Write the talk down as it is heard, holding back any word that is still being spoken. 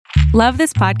Love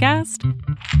this podcast?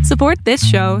 Support this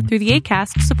show through the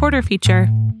Acast supporter feature.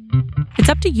 It's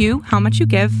up to you how much you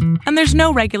give, and there's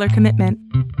no regular commitment.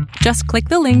 Just click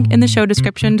the link in the show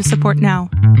description to support now.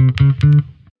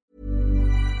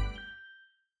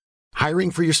 Hiring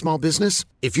for your small business?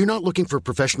 If you're not looking for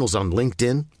professionals on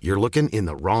LinkedIn, you're looking in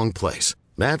the wrong place.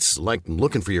 That's like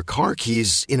looking for your car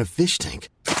keys in a fish tank.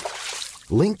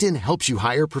 LinkedIn helps you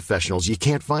hire professionals you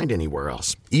can't find anywhere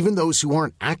else, even those who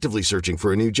aren't actively searching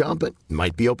for a new job but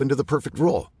might be open to the perfect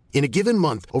role. In a given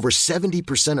month, over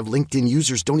 70% of LinkedIn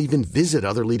users don't even visit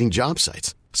other leading job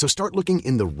sites. So start looking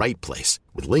in the right place.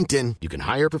 With LinkedIn, you can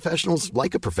hire professionals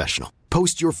like a professional.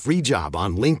 Post your free job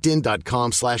on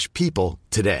linkedin.com/people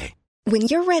today. When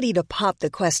you're ready to pop the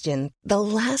question, the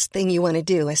last thing you want to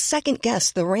do is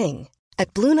second-guess the ring.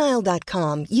 At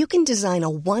BlueNile.com, you can design a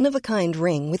one-of-a-kind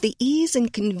ring with the ease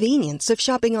and convenience of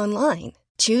shopping online.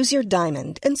 Choose your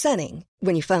diamond and setting.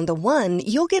 When you find the one,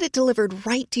 you'll get it delivered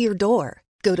right to your door.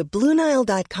 Go to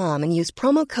BlueNile.com and use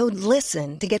promo code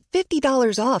LISTEN to get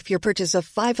 $50 off your purchase of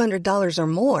 $500 or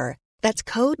more. That's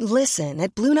code LISTEN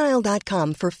at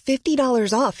BlueNile.com for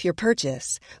 $50 off your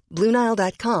purchase.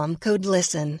 BlueNile.com, code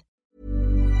LISTEN.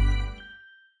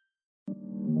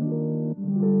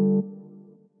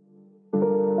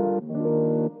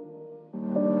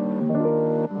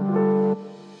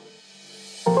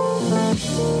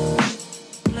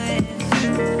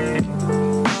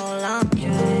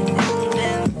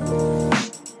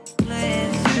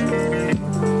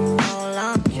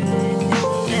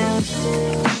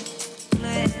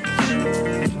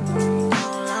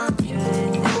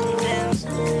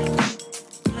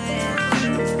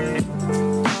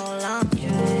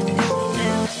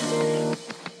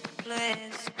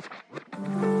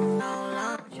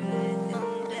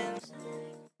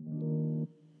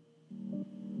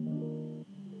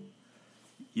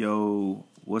 Yo,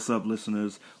 what's up,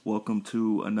 listeners? Welcome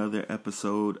to another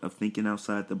episode of Thinking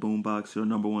Outside the Boombox, your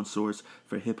number one source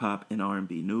for hip-hop and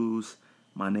R&B news.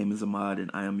 My name is Ahmad, and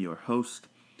I am your host.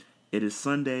 It is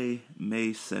Sunday, May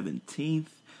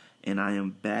 17th, and I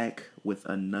am back with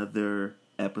another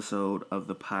episode of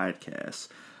the podcast.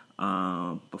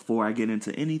 Before I get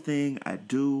into anything, I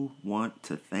do want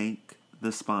to thank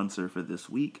the sponsor for this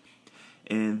week.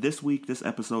 And this week, this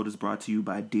episode is brought to you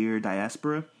by Dear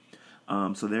Diaspora.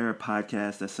 So they're a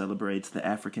podcast that celebrates the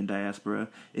African diaspora.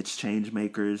 It's change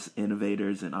makers,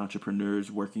 innovators, and entrepreneurs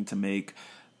working to make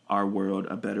our world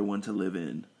a better one to live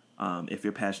in. If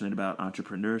you're passionate about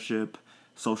entrepreneurship,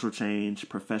 social change,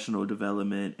 professional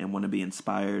development, and want to be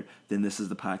inspired, then this is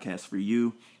the podcast for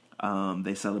you.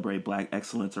 They celebrate Black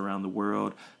excellence around the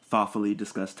world, thoughtfully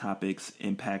discuss topics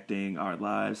impacting our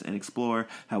lives, and explore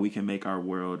how we can make our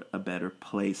world a better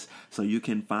place. So you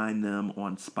can find them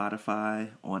on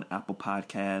Spotify, on Apple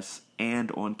Podcasts, and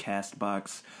on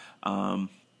CastBox.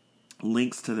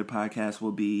 Links to their podcast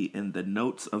will be in the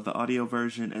notes of the audio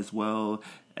version as well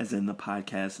as in the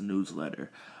podcast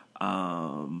newsletter.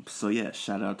 So yeah,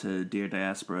 shout out to Dear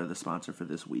Diaspora, the sponsor for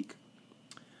this week.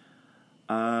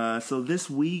 So this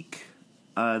week,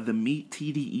 the Meet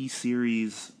TDE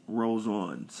series rolls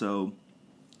on. So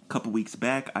a couple weeks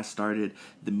back, I started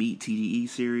the Meet TDE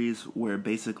series, where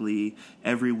basically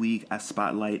every week I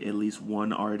spotlight at least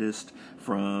one artist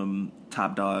from the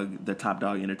Top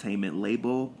Dog Entertainment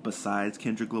label besides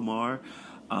Kendrick Lamar.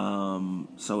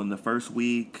 So in the first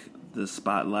week, the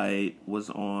spotlight was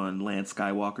on Lance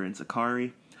Skywalker and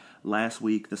Sakari. Last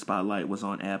week, the spotlight was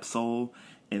on Ab-Soul.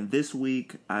 And this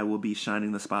week, I will be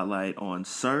shining the spotlight on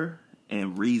Sir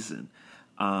and Reason,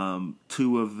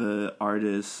 two of the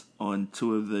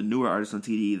newer artists on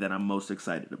TDE that I'm most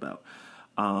excited about.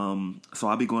 So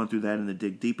I'll be going through that in the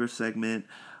Dig Deeper segment.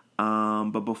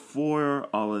 But before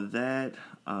all of that,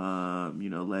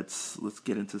 let's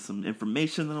get into some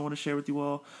information that I want to share with you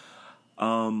all.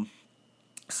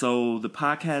 So the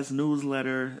podcast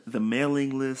newsletter, the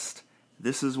mailing list,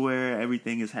 this is where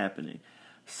everything is happening.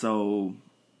 So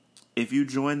if you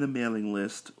join the mailing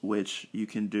list, which you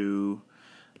can do,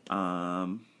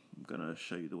 I'm going to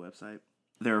show you the website.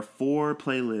 There are 4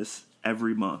 playlists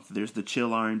every month. There's the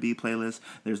Chill R&B playlist.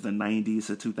 There's the 90s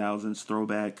to 2000s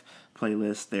throwback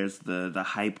playlist. There's the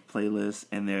Hype playlist.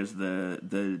 And there's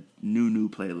the new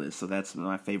playlist. So that's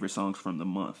my favorite songs from the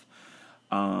month.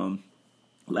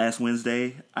 Last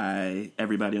Wednesday,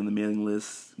 everybody on the mailing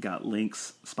list got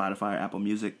links, Spotify or Apple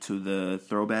Music, to the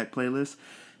throwback playlist.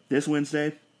 This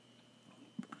Wednesday,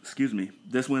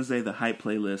 the Hype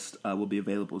playlist will be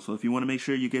available. So if you want to make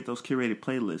sure you get those curated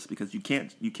playlists, because you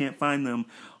can't find them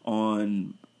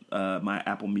on my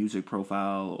Apple Music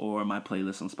profile or my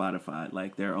playlist on Spotify.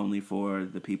 Like, they're only for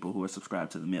the people who are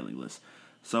subscribed to the mailing list.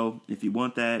 So if you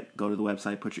want that, go to the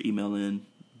website, put your email in,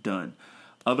 done.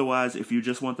 Otherwise, if you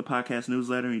just want the podcast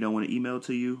newsletter and you don't want to email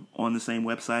to you, on the same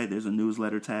website, there's a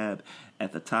newsletter tab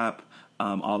at the top.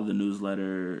 All of the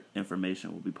newsletter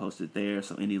information will be posted there.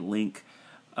 So any link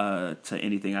to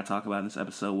anything I talk about in this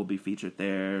episode will be featured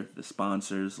there. The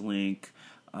sponsors link,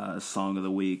 song of the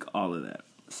week, all of that.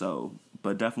 So,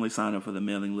 but definitely sign up for the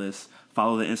mailing list.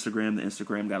 Follow the Instagram. The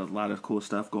Instagram got a lot of cool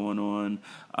stuff going on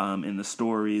in the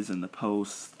stories and the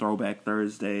posts. Throwback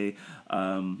Thursday,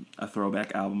 a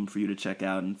throwback album for you to check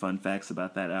out and fun facts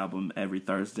about that album every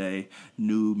Thursday.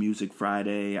 New Music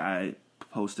Friday, I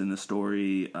post in the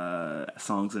story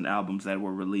songs and albums that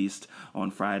were released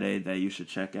on Friday that you should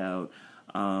check out.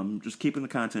 Just keeping the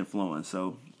content flowing.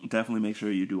 So definitely make sure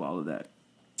you do all of that.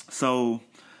 So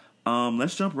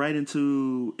let's jump right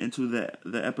into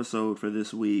the episode for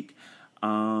this week.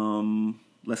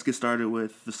 Let's get started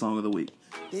with the song of the week.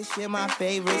 This shit my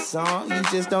favorite song. You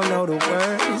just don't know the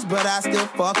words, but I still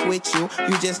fuck with you.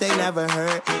 You just ain't never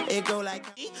heard it go like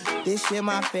this shit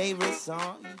my favorite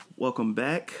song. Welcome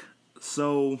back.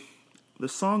 So the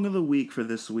song of the week for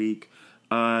this week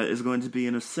is going to be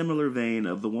in a similar vein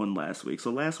of the one last week.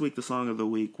 So last week, the song of the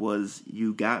week was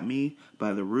You Got Me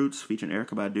by The Roots, featuring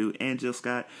Erykah Badu and Jill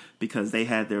Scott, because they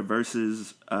had their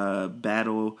versus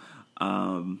battle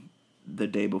the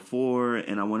day before,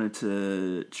 and I wanted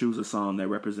to choose a song that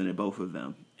represented both of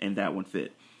them, and that one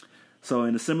fit. So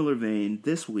in a similar vein,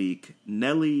 this week,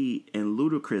 Nelly and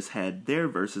Ludacris had their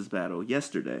versus battle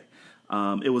yesterday.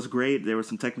 It was great. There were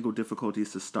some technical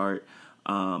difficulties to start,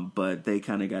 but they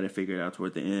kind of got it figured out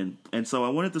toward the end. And so I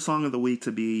wanted the song of the week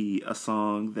to be a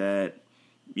song that,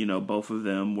 you know, both of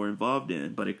them were involved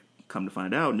in. But it come to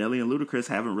find out, Nelly and Ludacris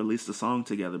haven't released a song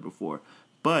together before.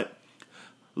 But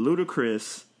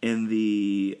Ludacris, in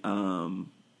the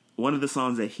one of the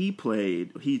songs that he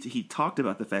played, he talked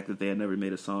about the fact that they had never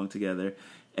made a song together,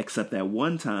 except that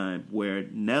one time where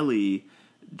Nelly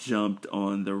jumped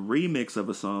on the remix of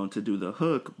a song to do the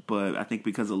hook, but I think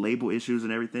because of label issues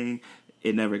and everything,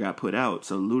 it never got put out.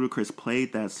 So Ludacris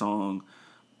played that song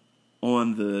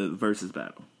on the versus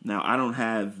battle. Now, I don't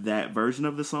have that version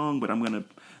of the song, but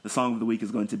the song of the week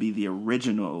is going to be the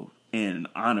original in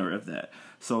honor of that.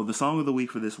 So the song of the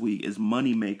week for this week is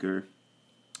Moneymaker,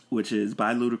 which is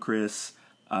by Ludacris,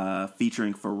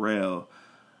 featuring Pharrell.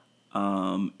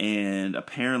 And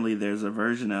apparently there's a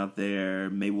version out there,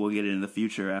 maybe we'll get it in the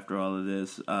future after all of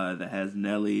this, that has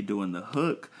Nelly doing the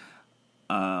hook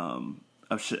of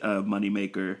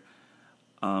Moneymaker,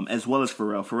 as well as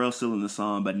Pharrell. Pharrell's still in the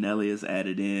song, but Nelly is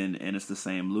added in, and it's the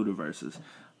same Ludaverses.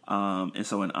 And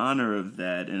so in honor of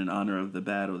that, and in honor of the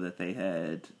battle that they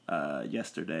had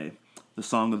yesterday, the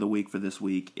song of the week for this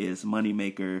week is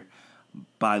Moneymaker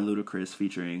by Ludacris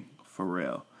featuring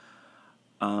Pharrell.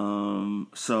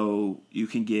 So you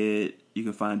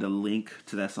can find a link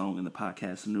to that song in the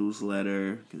podcast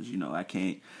newsletter, because, you know, I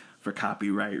can't, for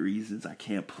copyright reasons, I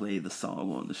can't play the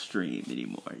song on the stream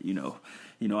anymore. You know,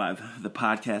 the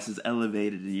podcast is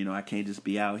elevated, and, you know, I can't just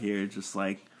be out here just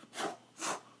like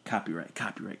copyright.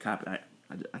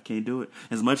 I can't do it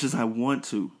as much as I want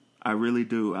to. I really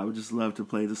do. I would just love to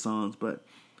play the songs, but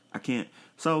I can't.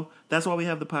 So that's why we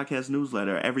have the podcast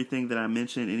newsletter. Everything that I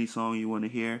mentioned, any song you want to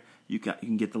hear, you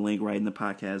can get the link right in the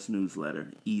podcast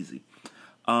newsletter. Easy.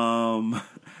 So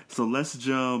let's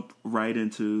jump right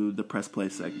into the Press Play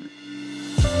segment.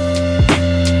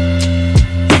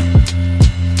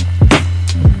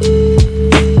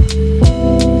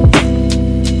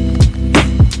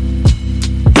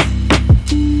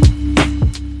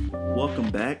 Welcome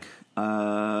back.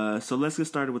 So let's get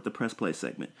started with the Press Play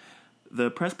segment. The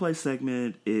Press Play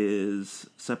segment is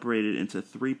separated into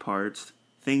 3 parts: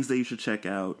 things that you should check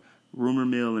out, rumor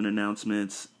mill and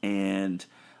announcements, and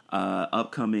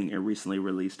upcoming and recently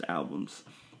released albums.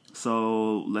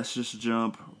 So let's just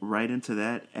jump right into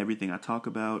that. Everything I talk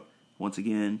about, once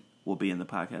again, will be in the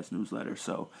podcast newsletter.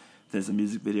 So if there's a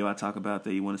music video I talk about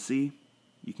that you want to see,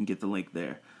 you can get the link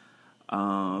there.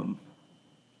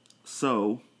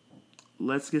 So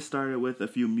let's get started with a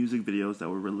few music videos that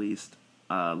were released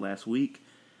last week.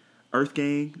 Earth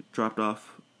Gang dropped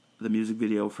off the music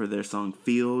video for their song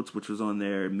Fields, which was on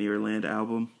their Mirrorland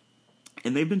album.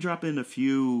 And they've been dropping a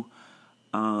few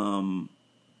music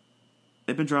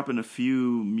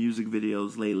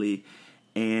videos lately,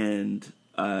 and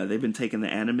they've been taking the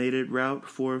animated route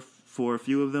for a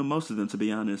few of them, most of them, to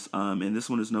be honest. And this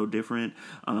one is no different,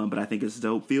 but I think it's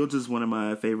dope. Fields is one of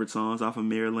my favorite songs off of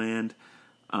Mirrorland.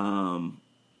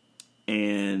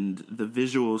 and the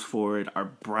visuals for it are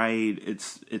bright.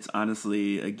 It's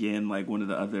honestly, again, like one of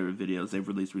the other videos they've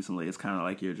released recently. It's kind of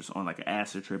like you're just on like an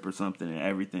acid trip or something, and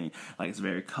everything, like, it's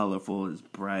very colorful, it's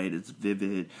bright, it's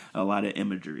vivid, a lot of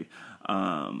imagery.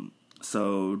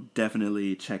 So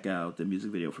definitely check out the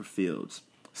music video for Fields.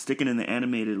 Sticking in the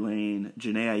animated lane,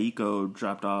 Jhené Aiko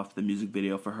dropped off the music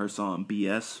video for her song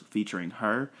BS featuring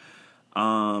her.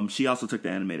 She also took the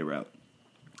animated route.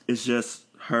 It's just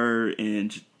her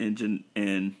and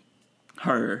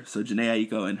her. So Jhené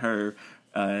Aiko and her,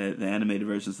 the animated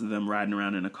versions of them riding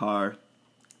around in a car,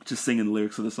 just singing the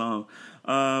lyrics of the song.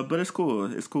 But it's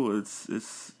cool. It's cool.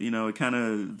 It's you know, it kind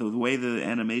of, the way the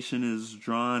animation is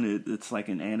drawn, it's like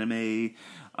an anime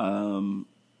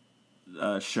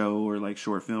show or like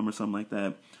short film or something like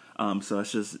that. So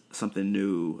it's just something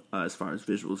new as far as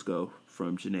visuals go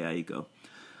from Jhené Aiko.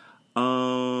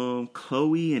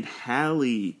 Chloe and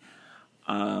Halle,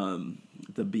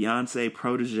 the Beyonce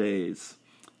proteges,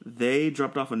 they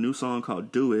dropped off a new song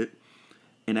called Do It.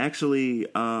 And actually,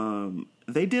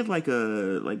 they did like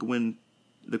when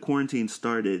the quarantine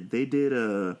started, they did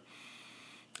an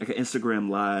Instagram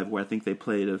live where I think they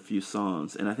played a few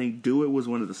songs, and I think Do It was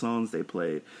one of the songs they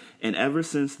played. And ever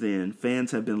since then,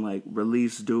 fans have been like,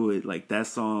 release Do It. Like, that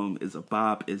song is a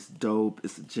bop, it's dope,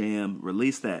 it's a jam,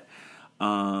 release that.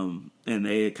 And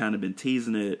they had kind of been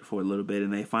teasing it for a little bit,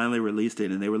 and they finally released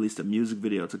it, and they released a music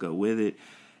video to go with it.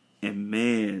 And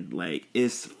man, like,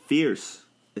 it's fierce.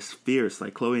 It's fierce.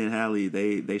 Like, Chloe and Halle,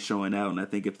 they showing out, and I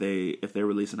think if they're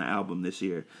releasing an album this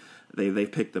year, they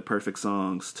picked the perfect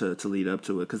songs to lead up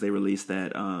to it, because they released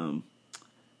that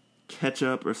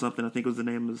Ketchup or something, I think was the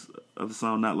name of the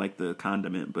song, not like the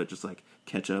condiment, but just like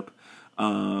Ketchup,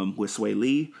 with Sway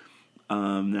Lee.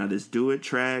 Now this Do It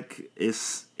track,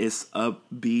 it's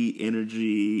upbeat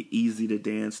energy, easy to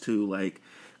dance to. Like,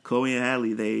 Chloe and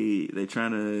Halle, they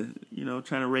trying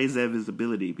to raise that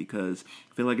visibility, because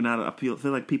I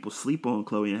feel like people sleep on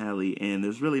Chloe and Halle, and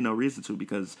there's really no reason to,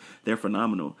 because they're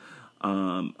phenomenal.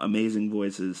 Amazing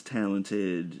voices,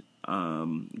 talented,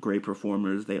 great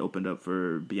performers. They opened up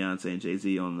for Beyonce and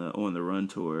Jay-Z on the Run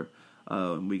tour.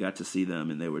 We got to see them,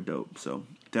 and they were dope. So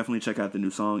definitely check out the new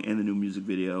song and the new music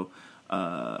video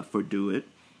for Do It.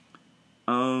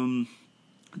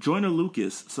 Joyner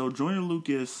Lucas. So Joyner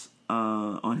Lucas,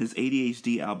 on his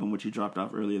ADHD album, which he dropped off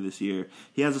earlier this year,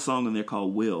 he has a song in there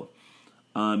called Will.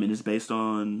 And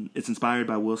it's inspired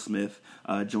by Will Smith.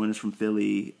 Joyner's from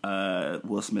Philly.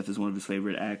 Will Smith is one of his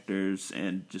favorite actors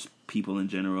and just people in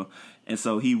general. And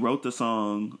so he wrote the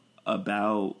song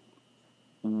about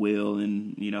Will,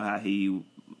 and, you know, how he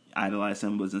idolized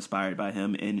him, was inspired by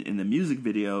him. And in the music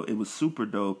video, it was super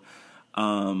dope.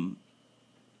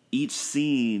 Each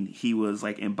scene, he was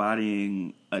like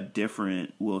embodying a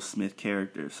different Will Smith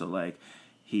character. So like,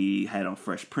 he had on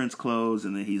Fresh Prince clothes,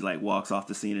 and then he's like walks off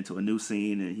the scene into a new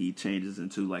scene, and he changes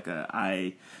into like a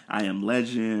I Am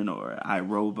Legend, or I,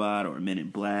 Robot, or Men in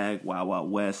Black, Wild Wild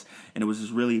West. And it was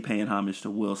just really paying homage to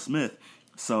Will Smith.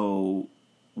 So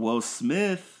Will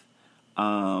Smith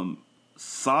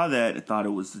saw that and thought it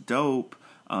was dope.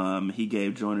 He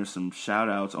gave Joyner some shout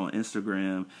outs on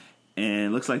Instagram, and it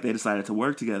looks like they decided to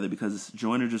work together, because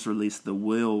Joyner just released the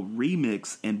Will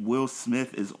remix, and Will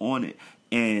Smith is on it.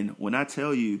 And when I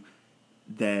tell you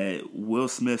that Will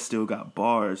Smith still got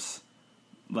bars,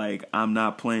 like, I'm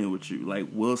not playing with you. Like,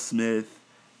 Will Smith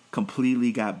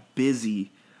completely got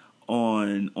busy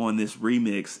on this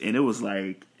remix, and it was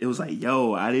like,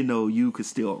 yo, I didn't know you could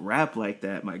still rap like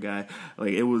that, my guy.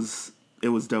 Like, it was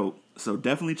dope. So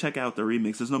definitely check out the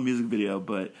remix. There's no music video,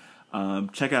 but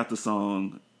check out the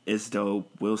song. It's dope.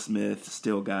 Will Smith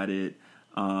still got it.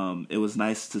 It was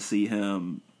nice to see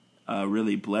him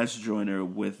really bless Joyner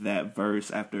with that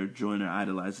verse after Joyner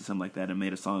idolizes him like that and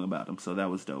made a song about him. So that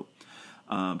was dope.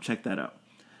 Check that out.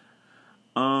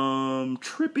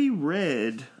 Trippie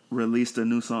Redd released a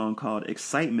new song called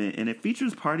Excitement, and it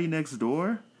features Party Next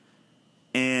Door.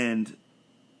 And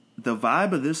the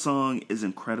vibe of this song is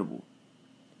incredible.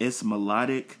 It's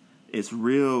melodic. It's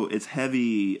real. It's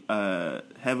heavily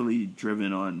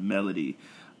driven on melody.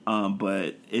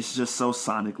 But it's just so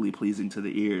sonically pleasing to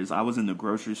the ears. I was in the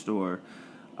grocery store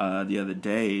the other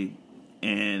day,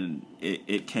 and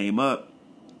it came up,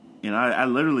 and I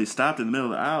literally stopped in the middle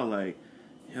of the aisle like,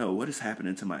 yo, what is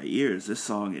happening to my ears? This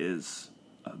song is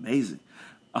amazing.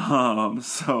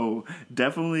 So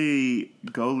definitely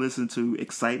go listen to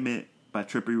Excitement by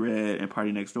Trippie Redd and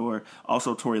Party Next Door.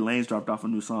 Also, Tory Lanez dropped off a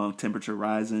new song, Temperature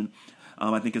Rising.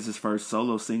 I think it's his first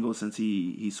solo single since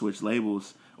he switched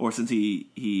labels, or since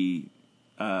he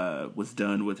was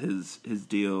done with his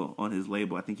deal on his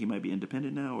label. I think he might be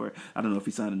independent now, or I don't know if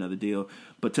he signed another deal.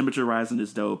 But Temperature Rising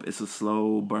is dope. It's a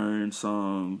slow burn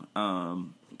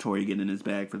song. Tory getting in his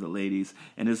bag for the ladies,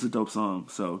 and it's a dope song.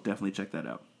 So definitely check that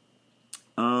out.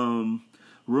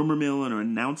 Rumor mill and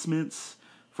announcements.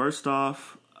 First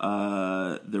off,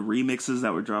 the remixes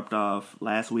that were dropped off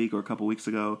last week or a couple weeks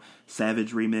ago.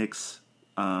 Savage remix,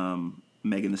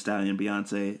 Megan Thee Stallion,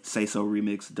 Beyonce. Say So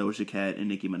remix, Doja Cat and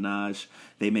Nicki Minaj.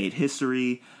 They made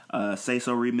history. Say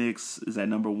So remix is at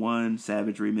number 1.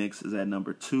 Savage remix is at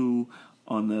number 2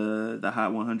 on the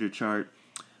Hot 100 chart.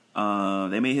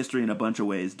 They made history in a bunch of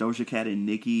ways. Doja Cat and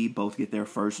Nicki both get their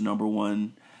first number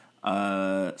 1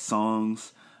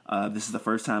 songs. This is the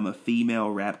first time a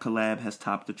female rap collab has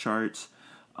topped the charts.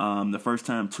 The first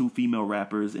time 2 female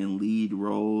rappers in lead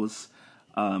roles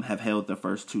have held the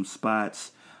first 2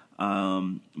 spots.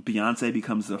 Beyonce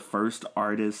becomes the first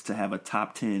artist to have a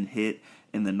top 10 hit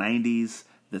in the 90s,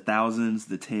 the 2000s,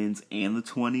 the 10s, and the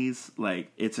 20s.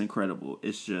 Like, it's incredible.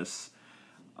 It's just,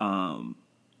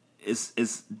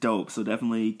 it's dope. So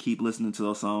definitely keep listening to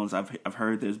those songs. I've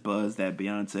heard there's buzz that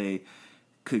Beyonce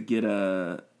could get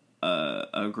a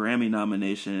Grammy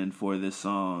nomination for this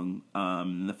song.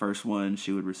 The first one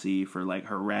she would receive for like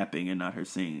her rapping and not her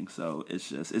singing. So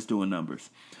it's doing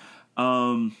numbers.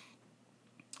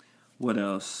 What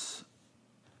else?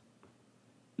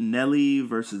 Nelly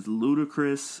versus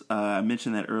Ludacris. I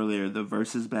mentioned that earlier. The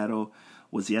versus battle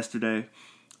was yesterday.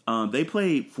 They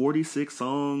played 46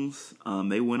 songs.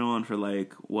 They went on for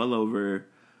like well over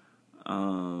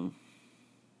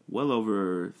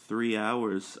 3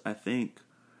 hours. I think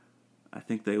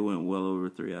they went well over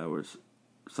 3 hours,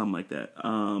 something like that.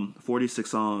 46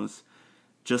 songs.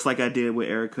 Just like I did with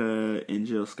Erica and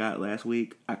Jill Scott last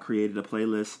week, I created a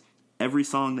playlist. Every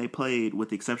song they played, with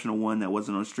the exception of one that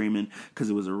wasn't on streaming because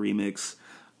it was a remix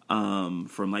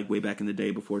from like way back in the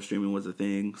day before streaming was a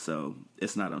thing, so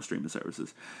it's not on streaming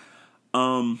services.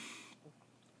 I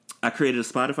created a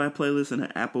Spotify playlist and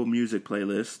an Apple Music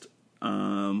playlist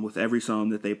with every song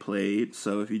that they played.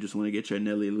 So if you just want to get your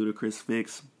Nelly Ludacris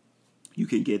fix, you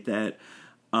can get that.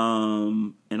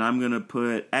 And I'm gonna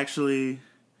put I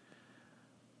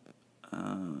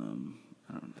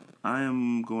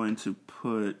am going to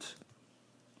put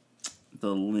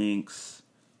the links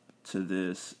to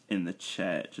this in the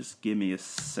chat. Just give me a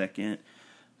second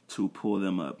to pull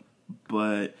them up.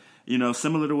 But,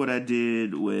 similar to what I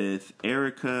did with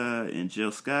Erica and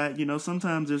Jill Scott,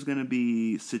 sometimes there's going to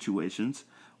be situations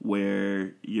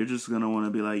where you're just going to want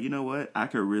to be like, you know what? I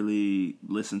could really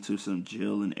listen to some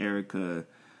Jill and Erica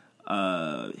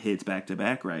hits back to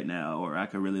back right now, or I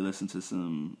could really listen to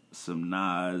some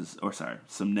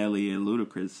Nelly and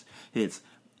Ludacris hits.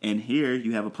 And here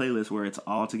you have a playlist where it's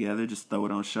all together. Just throw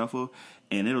it on shuffle,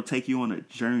 and it'll take you on a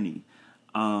journey.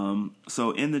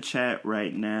 So in the chat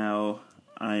right now,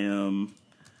 I am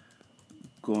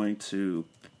going to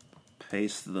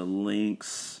paste the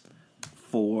links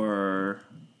for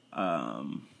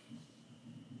the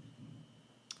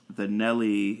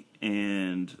Nelly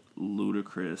and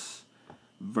Ludacris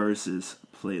versus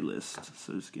playlist.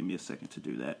 So just give me a second to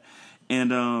do that.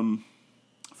 And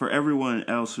for everyone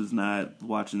else who's not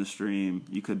watching the stream,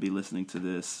 you could be listening to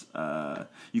this.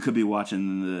 You could be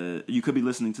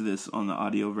listening to this on the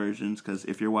audio versions, because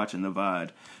if you're watching the VOD,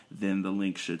 then the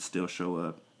link should still show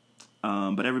up.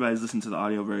 But everybody's listening to the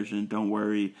audio version. Don't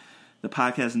worry. The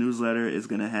podcast newsletter is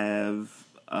going to have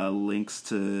links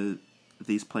to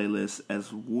these playlists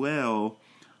as well.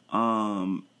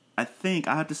 I think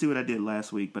I have to see what I did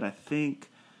last week, but I think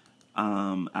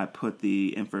I put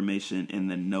the information in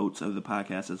the notes of the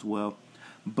podcast as well.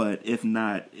 But if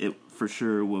not, it for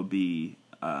sure will be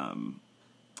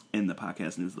in the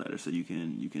podcast newsletter, so you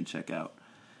can check out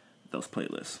those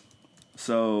playlists.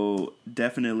 So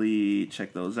definitely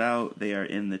check those out. They are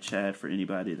in the chat for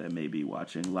anybody that may be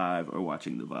watching live or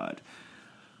watching the VOD.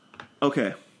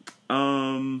 Okay.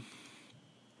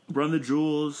 Run the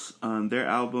Jewels, their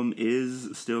album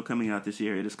is still coming out this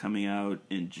year. It is coming out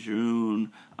in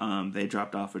June. They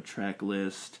dropped off a track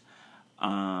list.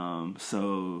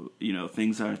 So,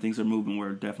 things are moving.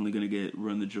 We're definitely going to get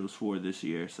Run the Jewels 4 this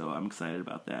year, so I'm excited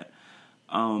about that.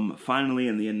 Finally,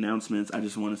 in the announcements, I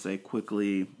just want to say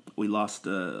quickly, we lost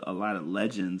a lot of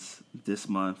legends this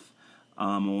month.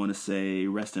 I want to say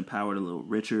rest in power to Little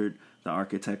Richard, the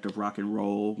architect of rock and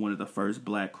roll, one of the first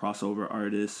black crossover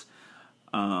artists.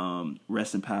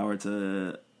 Rest in power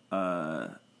to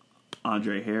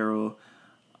Andre Harrell.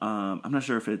 I'm not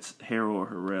sure if it's Harrell or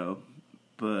Harrell,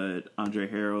 but Andre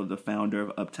Harrell, the founder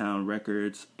of Uptown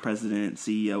Records, president,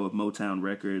 CEO of Motown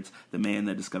Records, the man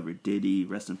that discovered Diddy.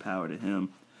 Rest in power to him.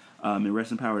 And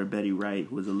rest in power to Betty Wright,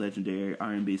 who was a legendary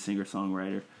R&B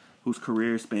singer-songwriter whose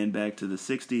career spanned back to the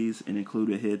 60s and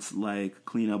included hits like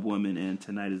Clean Up Woman and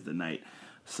Tonight is the Night.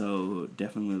 So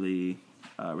definitely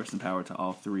rest in power to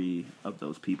all three of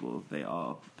those people. They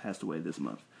all passed away this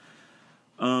month.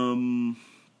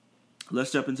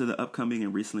 Let's jump into the upcoming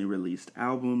and recently released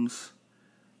albums.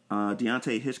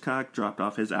 Deontay Hitchcock dropped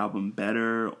off his album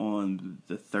Better on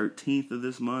the 13th of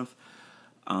this month.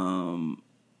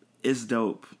 It's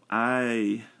dope.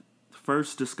 I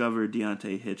first discovered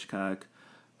Deontay Hitchcock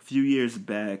a few years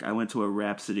back. I went to a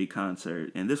Rhapsody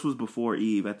concert, and this was before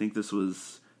Eve. I think she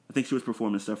was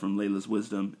performing stuff from Layla's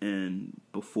Wisdom and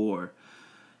before.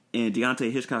 And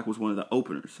Deontay Hitchcock was one of the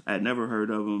openers. I had never heard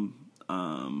of him.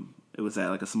 It was at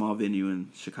like a small venue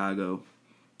in Chicago.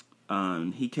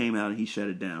 He came out and he shut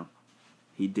it down.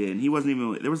 He did. And he wasn't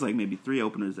even, there was like maybe 3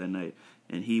 openers that night,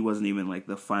 and he wasn't even like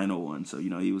the final one. So,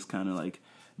 he was kind of like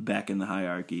back in the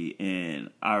hierarchy. And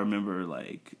I remember,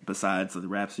 like, besides the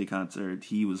Rhapsody concert,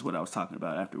 he was what I was talking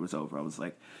about after it was over. I was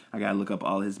like, I gotta look up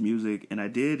all his music, and I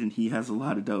did, and he has a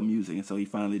lot of dope music. And so he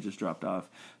finally just dropped off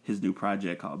his new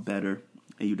project called Better,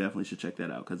 and you definitely should check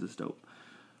that out because it's dope.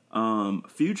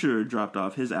 Future dropped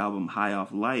off his album High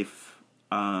Off Life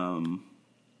on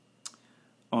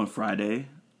Friday.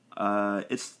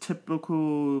 It's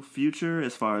typical Future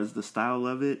as far as the style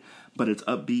of it, but it's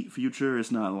upbeat Future.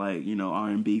 It's not like,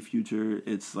 R&B Future.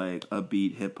 It's like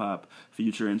upbeat hip-hop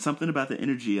Future, and something about the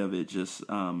energy of it just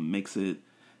makes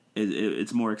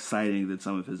it's more exciting than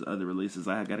some of his other releases.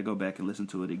 I got to go back and listen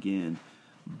to it again,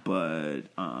 but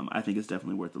I think it's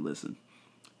definitely worth a listen.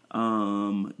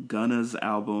 Gunna's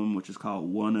album, which is called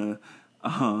Wanna,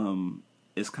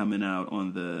 is coming out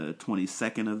on the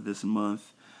 22nd of this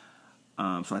month.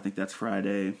 So I think that's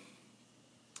Friday.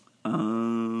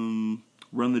 Run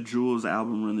the Jewels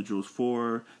album, Run the Jewels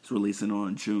 4, is releasing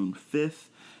on June 5th.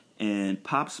 And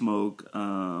Pop Smoke,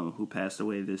 who passed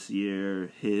away this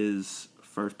year, his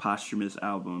first posthumous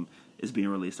album is being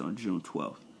released on June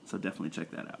 12th. So definitely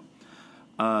check that out.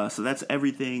 So that's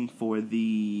everything for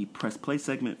the Press Play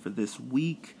segment for this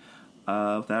week.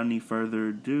 Without any further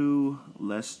ado,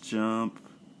 let's jump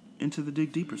into the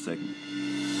Dig Deeper segment.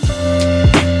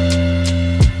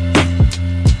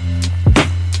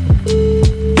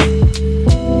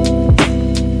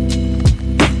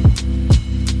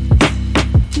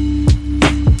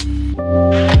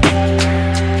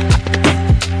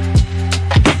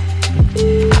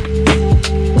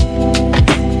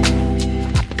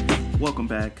 Welcome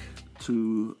back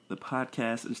to the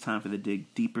podcast. It's time for the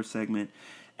Dig Deeper segment.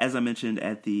 As I mentioned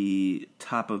at the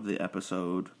top of the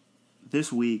episode,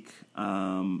 this week,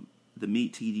 the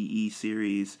Meet TDE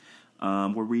series,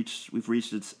 we've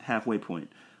reached its halfway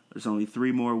point. There's only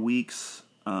 3 more weeks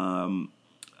of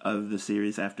the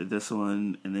series after this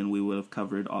one, and then we will have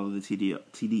covered all of the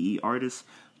TDE artists.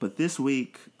 But this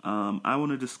week, I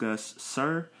want to discuss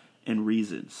Sir and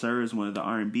Reason. Sir is one of the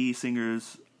R&B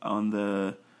singers on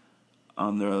the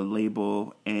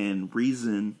label, and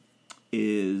Reason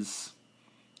is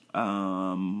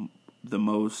the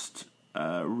most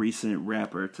recent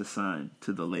rapper to sign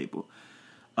to the label.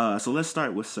 So let's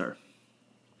start with Sir.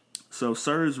 So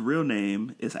Sir's real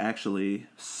name is actually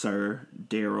Sir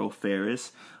Daryl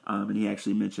Ferris, and he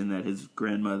actually mentioned that his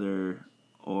grandmother,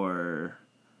 or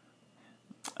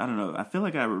I don't know, I feel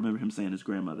like I remember him saying his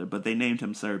grandmother, but they named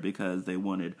him Sir because they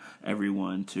wanted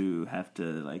everyone to have to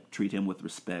like treat him with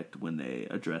respect when they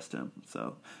addressed him.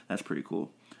 So that's pretty cool.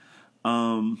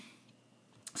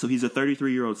 So he's a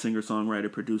 33-year-old singer-songwriter,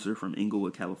 producer from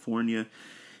Inglewood, California.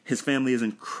 His family is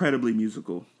incredibly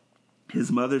musical.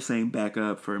 His mother sang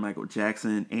backup for Michael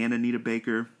Jackson and Anita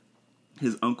Baker.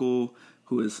 His uncle,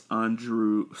 who is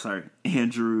Andrew,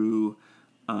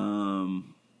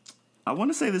 I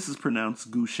want to say this is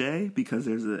pronounced Goucher because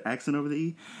there's an accent over the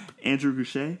E. Andrew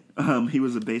Goucher. He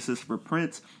was a bassist for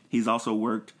Prince. He's also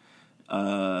worked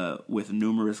with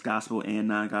numerous gospel and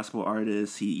non-gospel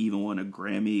artists. He even won a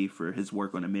Grammy for his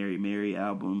work on the Mary Mary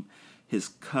album. His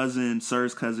cousin,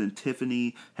 Sir's cousin,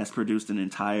 Tiffany, has produced an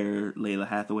entire Layla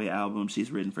Hathaway album.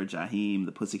 She's written for Jaheim,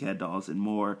 the Pussycat Dolls, and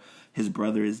more. His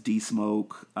brother is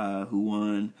D-Smoke, who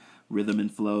won Rhythm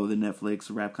and Flow, the Netflix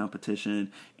rap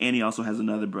competition. And he also has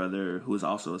another brother who is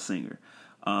also a singer.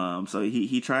 So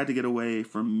he tried to get away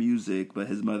from music, but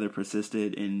his mother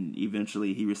persisted, and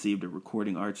eventually he received a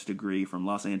recording arts degree from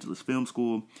Los Angeles Film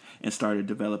School and started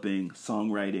developing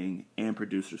songwriting and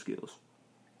producer skills.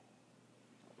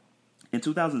 In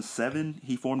 2007,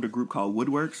 he formed a group called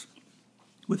Woodworks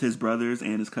with his brothers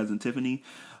and his cousin Tiffany.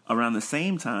 Around the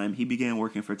same time, he began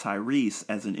working for Tyrese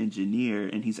as an engineer,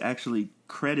 and he's actually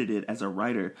credited as a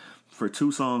writer for 2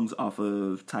 songs off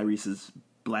of Tyrese's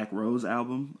Black Rose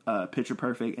album, Picture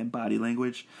Perfect and Body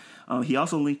Language. He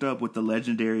also linked up with the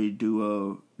legendary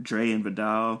duo Dre and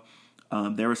Vidal.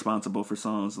 They're responsible for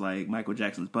songs like Michael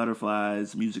Jackson's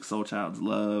Butterflies, Musiq Soulchild's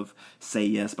Love, Say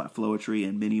Yes by Floetry,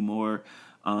 and many more.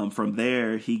 From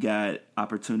there, he got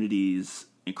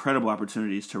incredible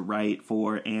opportunities to write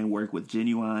for and work with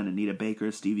Genuine, Anita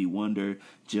Baker, Stevie Wonder,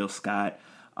 Jill Scott.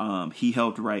 He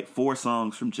helped write 4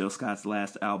 songs from Jill Scott's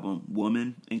last album,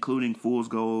 Woman, including Fool's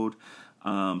Gold.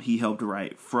 He helped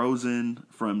write Frozen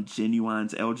from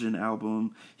Genuine's Elgin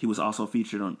album. He was also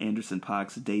featured on Anderson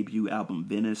 .Paak's debut album,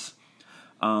 Venice.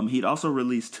 He'd also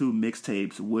released 2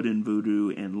 mixtapes, Wooden Voodoo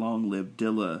and Long Live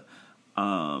Dilla.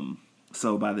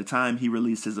 So by the time he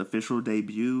released his official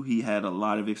debut, he had a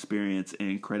lot of experience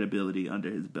and credibility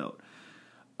under his belt.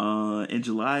 In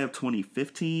July of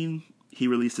 2015, he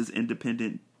released his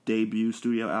independent debut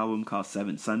studio album called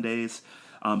 7 Sundays.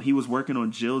 He was working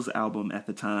on Jill's album at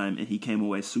the time, and he came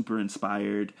away super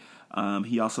inspired.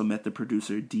 He also met the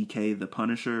producer DK the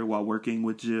Punisher while working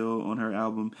with Jill on her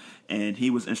album, and he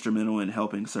was instrumental in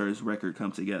helping Sir's record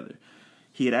come together.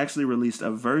 He had actually released a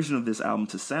version of this album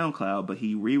to SoundCloud, but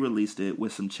he re-released it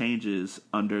with some changes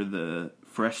under the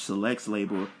Fresh Selects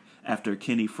label after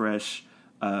Kenny Fresh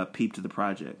peeped the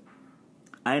project.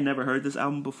 I had never heard this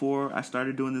album before I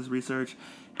started doing this research,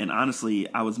 and honestly,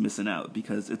 I was missing out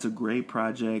because it's a great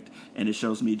project, and it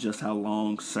shows me just how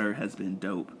long Sir has been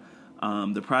dope.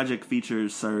 The project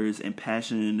features Sir's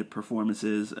impassioned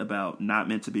performances about not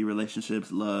meant to be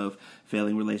relationships, love,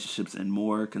 failing relationships, and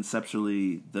more.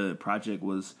 Conceptually, the project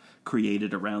was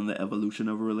created around the evolution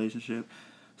of a relationship.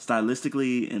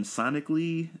 Stylistically and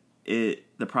sonically,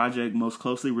 the project most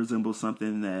closely resembles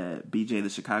something that BJ the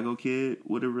Chicago Kid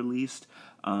would have released.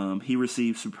 He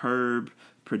received superb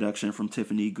production from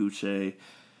Tiffany Goucher,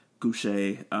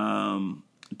 DK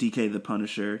the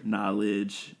Punisher,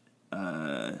 Knowledge,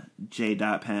 J.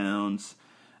 Pounds,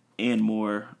 and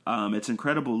more. It's an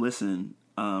incredible listen.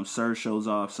 Sir shows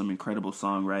off some incredible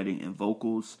songwriting and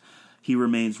vocals. He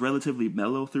remains relatively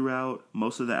mellow throughout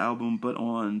most of the album, but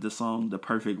on the song The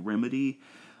Perfect Remedy,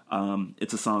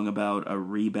 it's a song about a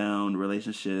rebound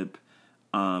relationship,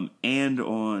 and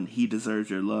on He Deserves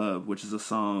Your Love, which is a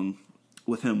song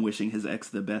with him wishing his ex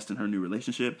the best in her new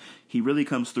relationship. He really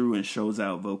comes through and shows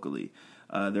out vocally.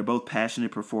 They're both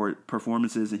passionate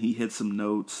performances, and he hits some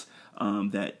notes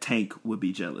that Tank would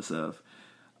be jealous of.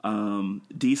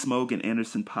 D Smoke and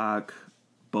Anderson .Paak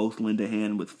both lend a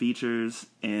hand with features,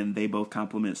 and they both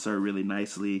complement Sir really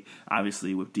nicely.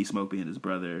 Obviously, with D Smoke being his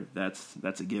brother, that's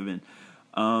a given.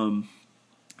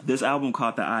 This album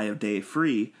caught the eye of Dave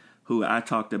Free, who I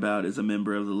talked about as a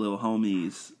member of the Lil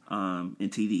Homies in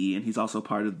TDE, and he's also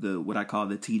part of what I call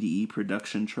the TDE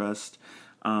Production Trust.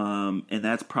 And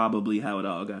that's probably how it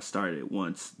all got started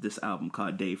once this album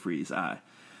caught Dave Free's eye.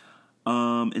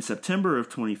 In September of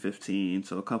 2015,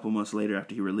 so a couple months later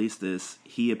after he released this,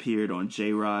 he appeared on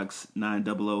J-Rock's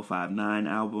 90059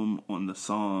 album on the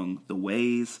song The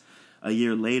Ways. A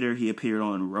year later, he appeared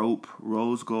on Rope,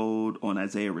 Rose Gold on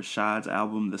Isaiah Rashad's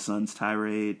album The Sun's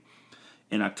Tirade.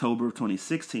 In October of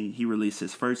 2016, he released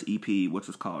his first EP, which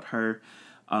was called Her.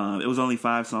 It was only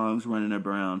 5 songs running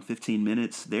around 15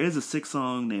 minutes. There is a 6th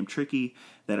song named Tricky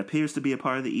that appears to be a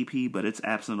part of the EP, but it's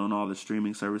absent on all the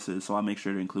streaming services, so I'll make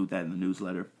sure to include that in the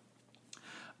newsletter.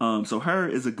 So Her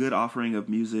is a good offering of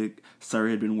music Sir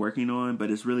had been working on, but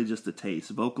it's really just a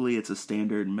taste. Vocally, it's a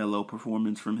standard mellow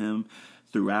performance from him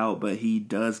throughout, but he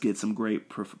does get some great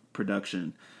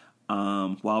production.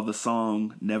 While the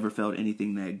song Never Felt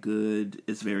Anything That Good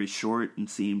is very short and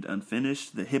seemed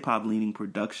unfinished, the hip-hop leaning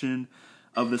production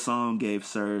of the song gave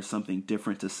Sir something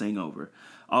different to sing over.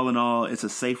 All in all, it's a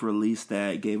safe release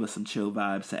that gave us some chill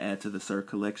vibes to add to the Sir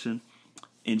collection.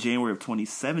 In January of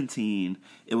 2017,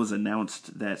 it was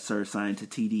announced that Sir signed to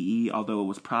TDE, although it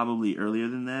was probably earlier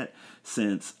than that,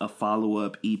 since a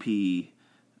follow-up EP,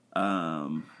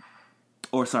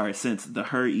 since the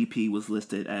Her EP was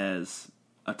listed as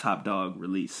a Top Dog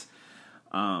release.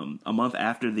 A month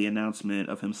after the announcement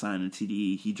of him signing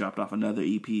TDE, he dropped off another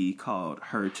EP called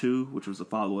Her 2, which was a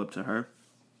follow-up to Her.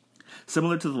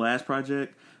 Similar to the last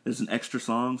project, there's an extra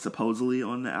song supposedly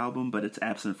on the album, but it's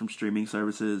absent from streaming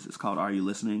services. It's called Are You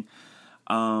Listening?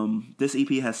 This EP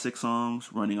has 6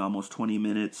 songs, running almost 20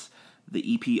 minutes.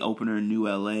 The EP opener, New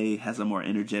LA, has a more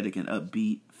energetic and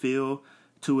upbeat feel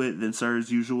to it than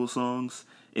Sir's usual songs.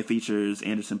 It features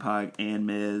Anderson .Paak and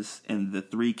Mez, and the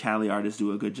 3 Cali artists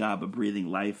do a good job of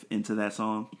breathing life into that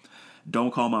song.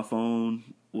 Don't Call My Phone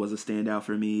was a standout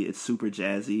for me. It's super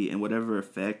jazzy, and whatever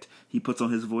effect he puts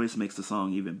on his voice makes the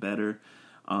song even better.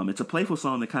 It's a playful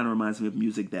song that kind of reminds me of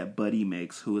music that Buddy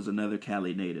makes, who is another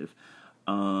Cali native.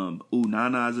 Ooh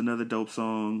Nana is another dope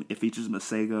song. It features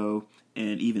Masego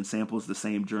and even samples the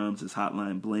same drums as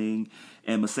Hotline Bling.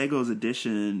 And Masego's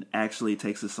addition actually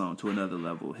takes the song to another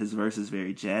level. His verse is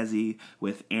very jazzy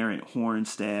with errant horn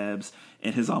stabs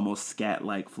and his almost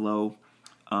scat-like flow.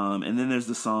 And then there's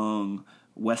the song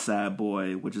West Side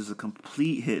Boy, which is a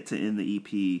complete hit to end the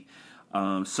EP.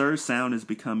 Sir's sound is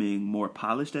becoming more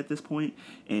polished at this point,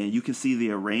 and you can see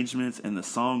the arrangements and the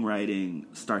songwriting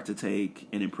start to take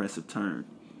an impressive turn.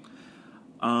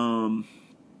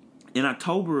 In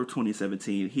October of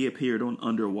 2017, he appeared on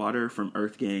Underwater from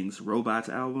Earth Gang's Robots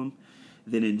album.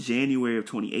 Then in January of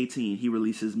 2018, he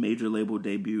released his major label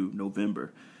debut,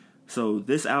 November. So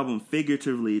this album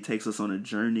figuratively takes us on a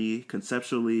journey.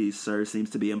 Conceptually, Sir seems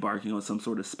to be embarking on some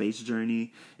sort of space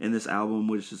journey in this album,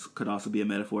 which could also be a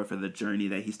metaphor for the journey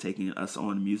that he's taking us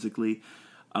on musically.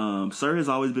 Sir has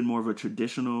always been more of a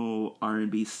traditional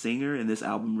R&B singer, and this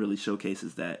album really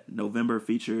showcases that. November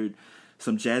featured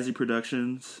some jazzy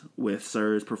productions with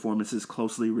Sir's performances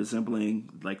closely resembling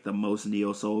like the most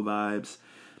neo-soul vibes.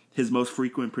 His most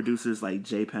frequent producers like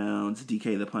J Pounds,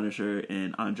 DK the Punisher,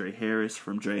 and Andre Harris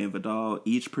from Dre and Vidal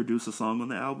each produce a song on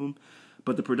the album,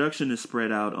 but the production is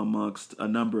spread out amongst a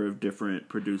number of different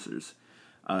producers.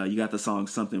 You got the song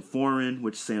Something Foreign,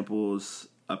 which samples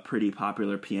a pretty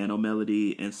popular piano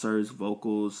melody, and Sir's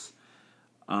vocals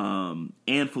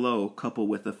and flow, coupled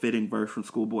with a fitting verse from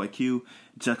Schoolboy Q,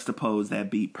 juxtapose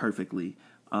that beat perfectly.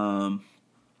 Then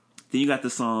you got the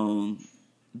song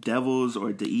Devils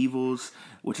or The Evils,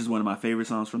 which is one of my favorite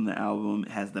songs from the album.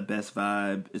 It has the best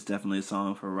vibe. It's definitely a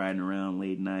song for riding around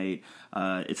late night.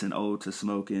 It's an ode to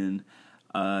smoking.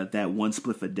 That One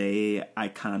Spliff a Day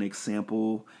iconic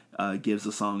sample gives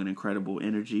the song an incredible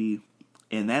energy.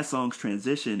 And that song's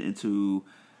transition into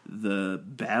the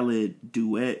ballad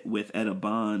duet with Etta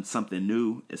Bond, Something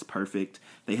New, is perfect.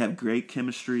 They have great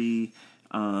chemistry,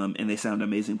 and they sound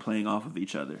amazing playing off of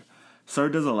each other. Sir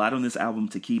does a lot on this album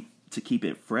to keep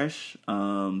it fresh.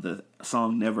 The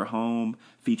song Never Home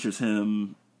features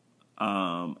him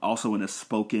also in a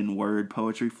spoken word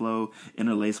poetry flow,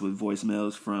 interlaced with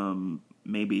voicemails from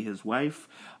maybe his wife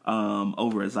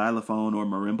over a xylophone or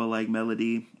marimba-like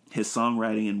melody. His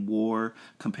songwriting in War,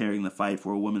 comparing the fight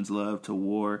for a woman's love to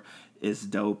war, is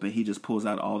dope, and he just pulls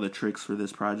out all the tricks for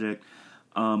this project.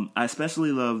 I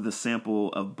especially love the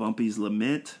sample of Bumpy's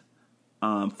Lament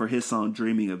for his song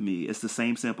Dreaming of Me. It's the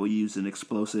same sample used in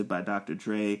Explosive by Dr.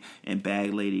 Dre and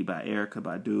Bag Lady by Erykah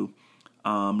Badu.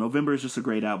 November is just a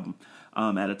great album.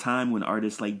 At a time when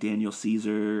artists like Daniel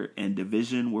Caesar and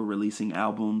Division were releasing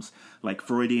albums like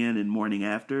Freudian and Morning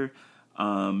After,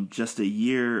 just a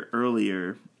year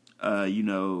earlier,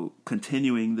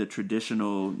 continuing the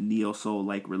traditional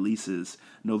neo-soul-like releases,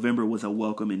 November was a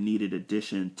welcome and needed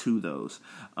addition to those.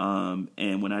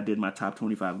 And when I did my top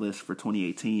 25 list for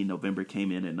 2018, November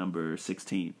came in at number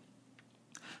 16.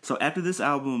 So after this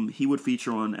album, he would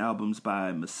feature on albums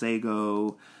by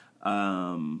Masego,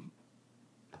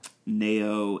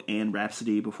 Neo, and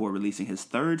Rhapsody before releasing his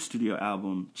third studio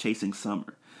album, Chasing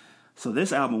Summer. So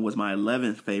this album was my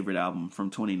 11th favorite album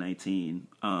from 2019.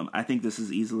 I think this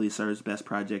is easily Sir's best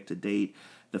project to date.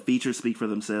 The features speak for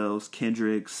themselves: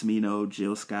 Kendrick, Smino,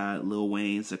 Jill Scott, Lil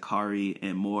Wayne, Zakari,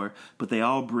 and more. But they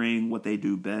all bring what they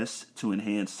do best to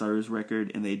enhance Sir's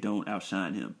record, and they don't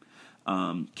outshine him.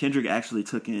 Kendrick actually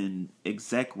took an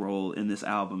exec role in this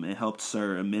album and helped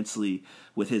Sir immensely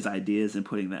with his ideas in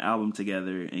putting the album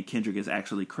together, and Kendrick is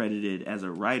actually credited as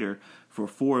a writer for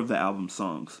 4 of the album's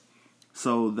songs.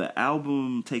 So the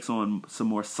album takes on some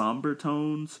more somber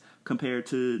tones compared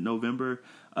to November.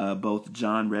 Both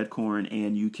John Redcorn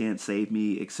and You Can't Save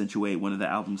Me accentuate one of the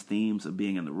album's themes of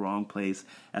being in the wrong place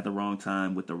at the wrong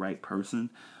time with the right person.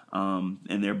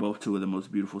 And they're both 2 of the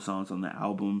most beautiful songs on the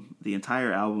album. The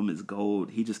entire album is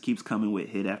gold. He just keeps coming with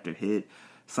hit after hit.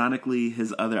 Sonically,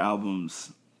 his other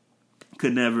albums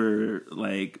could never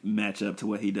match up to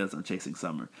what he does on Chasing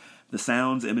Summer. The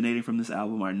sounds emanating from this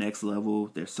album are next level.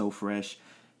 They're so fresh.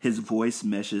 His voice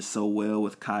meshes so well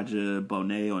with Kaja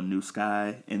Bonet on New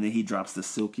Sky, and then he drops the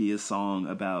silkiest song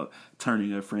about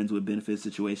turning a friends with benefits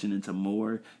situation into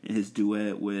more in his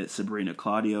duet with Sabrina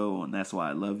Claudio on That's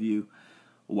Why I Love You.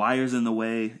 Wires in the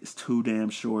Way is too damn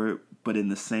short, but in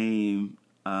the same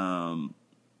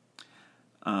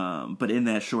but in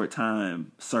that short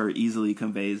time, Sir easily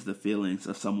conveys the feelings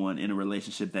of someone in a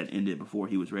relationship that ended before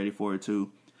he was ready for it to.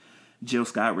 Jill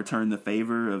Scott returned the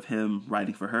favor of him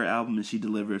writing for her album, and she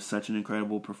delivers such an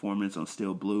incredible performance on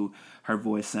Still Blue. Her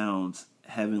voice sounds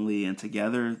heavenly, and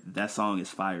together, that song is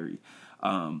fiery.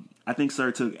 I think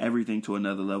Sir took everything to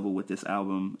another level with this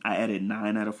album. I added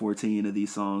 9 out of 14 of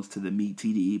these songs to the Meet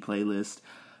TDE playlist.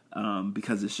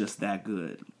 because it's just that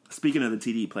good. Speaking of the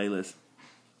TDE playlist,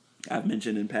 I've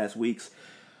mentioned in past weeks,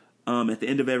 at the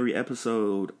end of every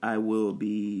episode, I will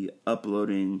be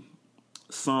uploading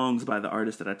songs by the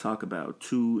artists that I talk about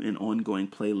to an ongoing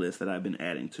playlist that I've been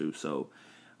adding to. So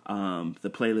the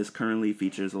playlist currently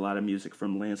features a lot of music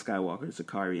from Lance Skywalker,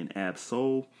 Zakari, and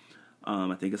Ab-Soul.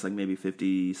 I think it's like maybe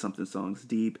 50-something songs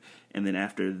deep. And then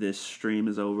after this stream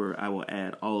is over, I will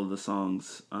add all of the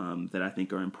songs that I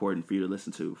think are important for you to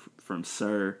listen to from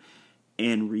Sir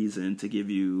and Reason to give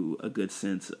you a good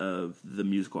sense of the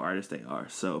musical artists they are.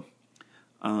 So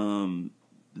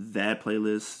that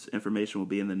playlist information will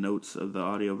be in the notes of the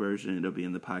audio version. It'll be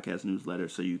in the podcast newsletter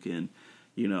so you can,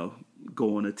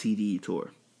 go on a TDE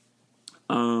tour.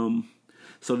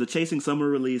 So the Chasing Summer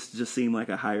release just seemed like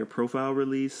a higher profile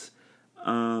release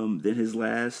than his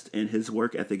last, and his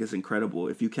work ethic is incredible.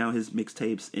 If you count his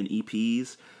mixtapes and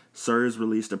EPs, Sir's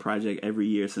released a project every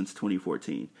year since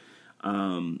 2014.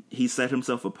 He set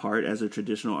himself apart as a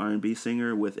traditional R&B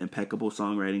singer with impeccable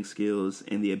songwriting skills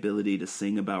and the ability to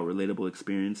sing about relatable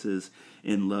experiences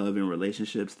in love and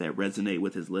relationships that resonate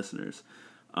with his listeners.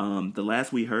 The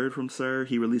last we heard from Sir,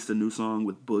 he released a new song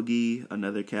with Boogie,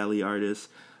 another Cali artist,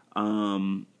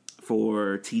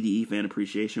 for TDE Fan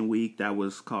Appreciation Week. That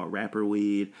was called Rapper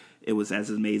Weed. It was as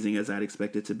amazing as I'd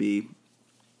expect it to be.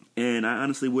 And I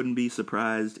honestly wouldn't be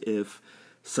surprised if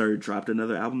Sir dropped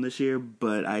another album this year,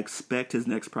 but I expect his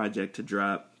next project to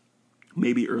drop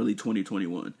maybe early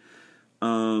 2021.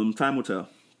 Time will tell.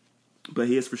 But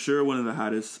he is for sure one of the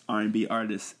hottest R&B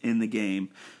artists in the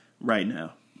game right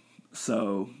now.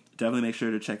 So definitely make sure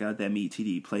to check out that Meet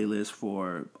TDE playlist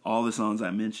for all the songs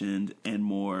I mentioned and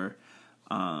more.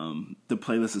 The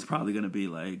playlist is probably going to be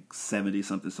like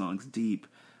 70-something songs deep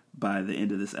by the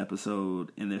end of this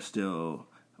episode, and there's still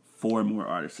 4 more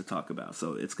artists to talk about.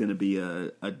 So it's going to be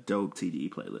a dope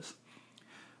TDE playlist.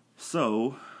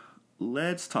 So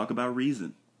let's talk about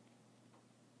Reason.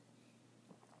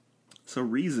 So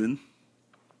Reason,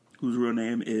 whose real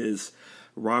name is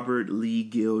Robert Lee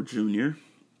Gill Jr.,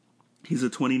 he's a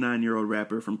 29-year-old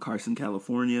rapper from Carson,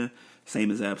 California, same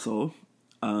as Ab-Soul,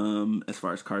 as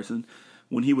far as Carson.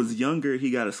 When he was younger, he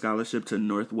got a scholarship to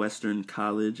Northwestern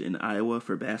College in Iowa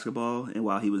for basketball, and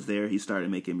while he was there, he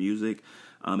started making music.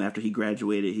 After he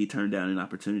graduated, he turned down an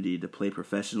opportunity to play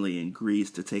professionally in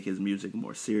Greece to take his music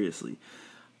more seriously.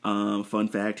 Fun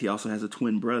fact, he also has a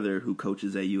twin brother who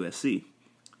coaches at USC.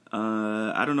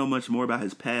 I don't know much more about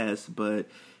his past, but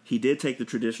he did take the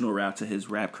traditional route to his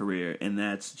rap career, and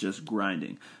that's just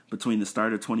grinding. Between the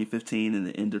start of 2015 and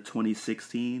the end of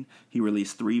 2016, he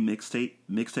released 3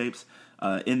 mixtapes.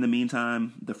 In the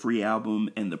meantime, the Free Album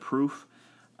and The Proof,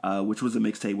 which was a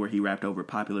mixtape where he rapped over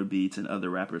popular beats and other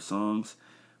rappers' songs.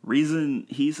 Reason,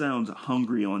 he sounds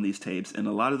hungry on these tapes, and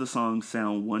a lot of the songs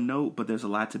sound one note, but there's a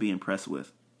lot to be impressed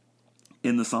with.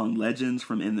 In the song Legends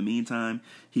from In the Meantime,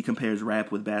 he compares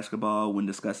rap with basketball when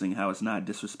discussing how it's not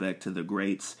disrespect to the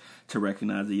greats to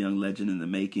recognize a young legend in the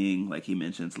making. Like he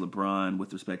mentions LeBron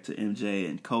with respect to MJ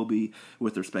and Kobe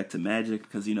with respect to Magic,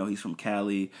 because, he's from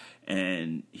Cali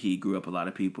and he grew up a lot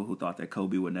of people who thought that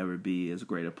Kobe would never be as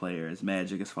great a player as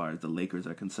Magic as far as the Lakers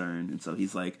are concerned. And so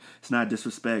he's like, it's not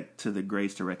disrespect to the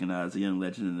greats to recognize a young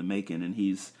legend in the making. And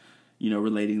he's,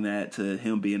 relating that to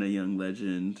him being a young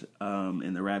legend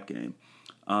in the rap game.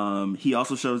 He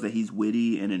also shows that he's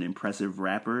witty and an impressive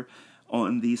rapper.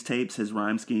 On these tapes, his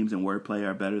rhyme schemes and wordplay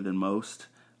are better than most.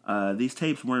 These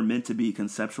tapes weren't meant to be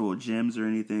conceptual gems or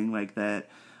anything like that,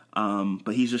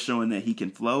 but he's just showing that he can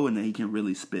flow and that he can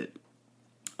really spit.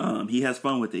 He has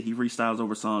fun with it. He freestyles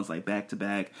over songs like Back to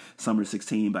Back, Summer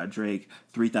 16 by Drake,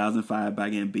 3005 by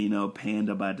Gambino,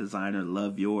 Panda by Designer,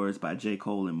 Love Yours by J.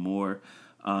 Cole, and more,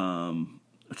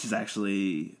 which is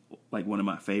actually like one of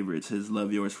my favorites. His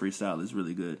Love Yours freestyle is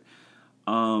really good.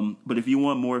 But if you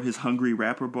want more of his hungry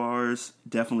rapper bars,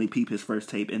 definitely peep his first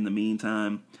tape In the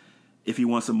Meantime. If you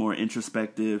want some more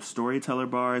introspective storyteller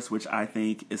bars, which I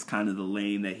think is kind of the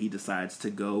lane that he decides to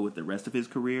go with the rest of his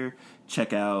career,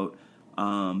 check out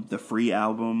the Free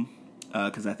Album,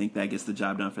 because I think that gets the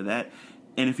job done for that.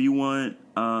 And if you want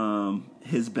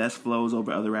his best flows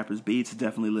over other rappers' beats,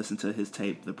 definitely listen to his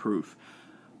tape, The Proof.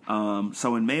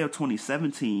 So in May of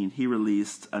 2017, he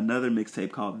released another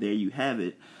mixtape called There You Have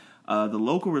It. The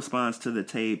local response to the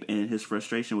tape and his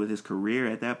frustration with his career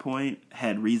at that point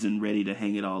had Reason ready to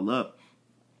hang it all up.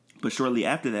 But shortly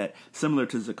after that, similar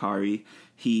to Zakari,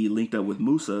 he linked up with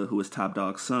Musa, who is Top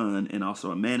Dog's son and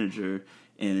also a manager,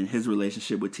 and his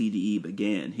relationship with TDE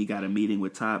began. He got a meeting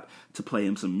with Top to play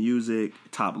him some music.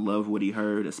 Top loved what he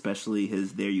heard, especially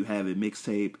his There You Have It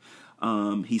mixtape.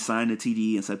 He signed to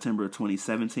TDE in September of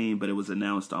 2017, but it was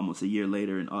announced almost a year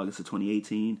later in August of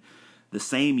 2018. The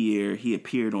same year, he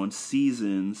appeared on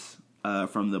Seasons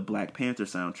from the Black Panther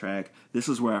soundtrack. This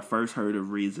is where I first heard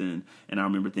of Reason, and I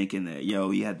remember thinking that,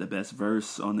 he had the best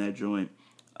verse on that joint.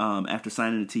 After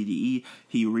signing to TDE,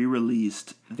 he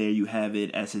re-released There You Have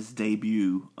It as his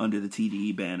debut under the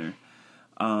TDE banner.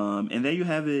 And There You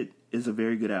Have It is a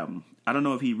very good album. I don't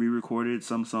know if he re-recorded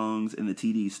some songs in the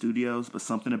TDE studios, but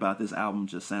something about this album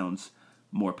just sounds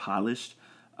more polished.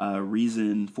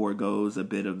 Reason forgoes a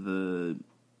bit of the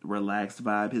relaxed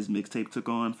vibe his mixtape took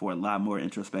on for a lot more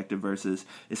introspective verses.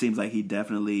 It seems like he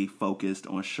definitely focused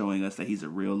on showing us that he's a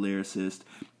real lyricist,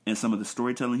 and some of the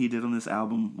storytelling he did on this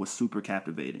album was super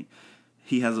captivating.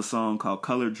 He has a song called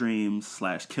Color Dreams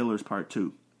 / Killers Part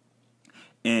 2.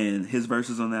 And his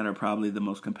verses on that are probably the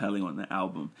most compelling on the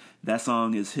album. That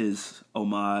song is his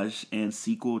homage and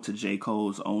sequel to J.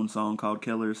 Cole's own song called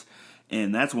Killers.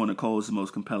 And that's one of Cole's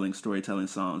most compelling storytelling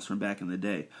songs from back in the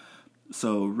day.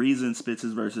 So Reason spits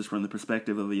his verses from the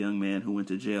perspective of a young man who went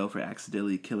to jail for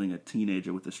accidentally killing a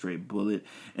teenager with a straight bullet.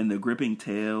 And the gripping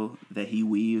tale that he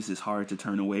weaves is hard to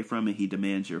turn away from, and he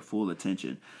demands your full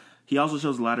attention. He also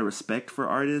shows a lot of respect for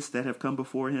artists that have come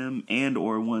before him and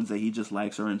or ones that he just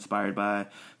likes or inspired by.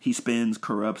 He spins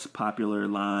Corrupt's popular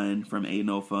line from Ain't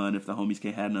No Fun If the Homies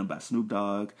Can't Have None by Snoop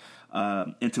Dogg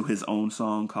into his own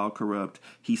song called Corrupt.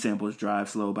 He samples Drive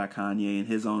Slow by Kanye in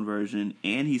his own version,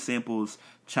 and he samples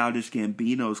Childish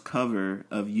Gambino's cover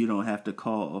of You Don't Have to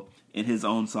Call in his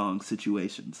own song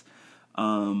Situations.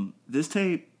 This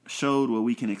tape showed what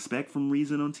we can expect from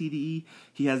Reason on TDE.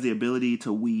 He has the ability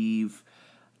to weave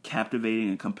captivating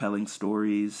and compelling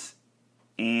stories,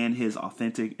 and his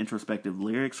authentic introspective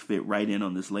lyrics fit right in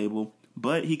on this label,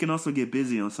 but he can also get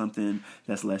busy on something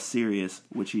that's less serious,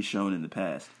 which he's shown in the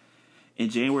past. In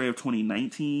January of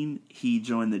 2019, he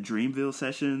joined the Dreamville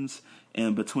Sessions,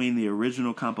 and between the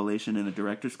original compilation and the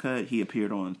director's cut, he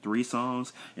appeared on 3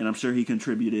 songs, and I'm sure he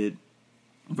contributed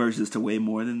verses to way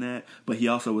more than that, but he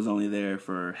also was only there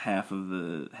for half of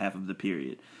the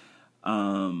period.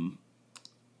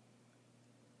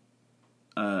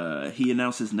 He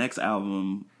announced his next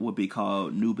album would be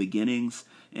called New Beginnings,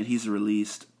 and he's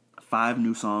released 5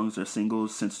 new songs or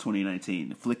singles since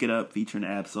 2019. Flick It Up featuring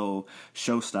Ab-Soul,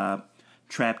 Showstop,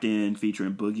 Trapped In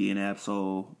featuring Boogie and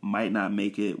Ab-Soul, Might Not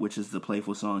Make It, which is the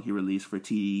playful song he released for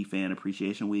TDE Fan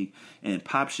Appreciation Week, and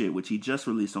Pop Shit, which he just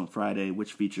released on Friday,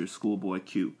 which features Schoolboy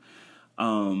Q.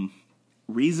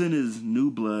 Reason is new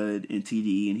blood in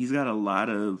TDE, and he's got a lot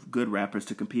of good rappers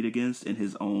to compete against in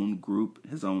his own group,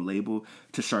 his own label,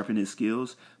 to sharpen his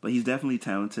skills. But he's definitely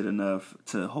talented enough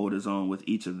to hold his own with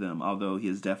each of them, although he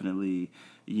is definitely,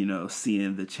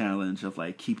 seeing the challenge of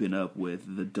keeping up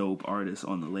with the dope artists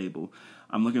on the label.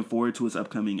 I'm looking forward to his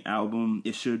upcoming album.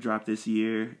 It should drop this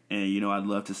year, and I'd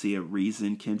love to see a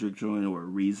Reason Kendrick joint or a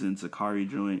Reason Zakari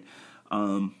joint.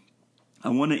 I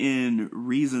want to end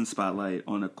Reason Spotlight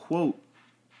on a quote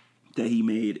that he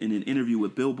made in an interview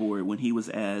with Billboard when he was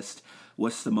asked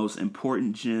what's the most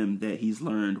important gem that he's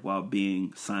learned while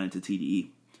being signed to TDE.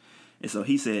 And so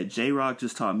he said, J-Rock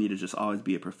just taught me to just always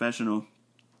be a professional.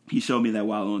 He showed me that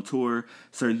while on tour,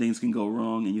 certain things can go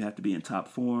wrong and you have to be in top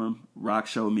form. Rock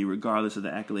showed me regardless of the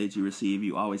accolades you receive,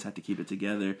 you always have to keep it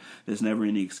together. There's never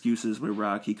any excuses with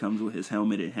Rock. He comes with his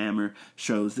helmet and hammer,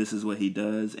 shows this is what he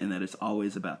does, and that it's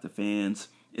always about the fans.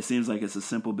 It seems like it's a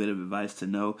simple bit of advice to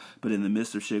know, but in the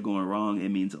midst of shit going wrong, it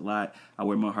means a lot. I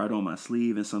wear my heart on my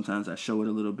sleeve, and sometimes I show it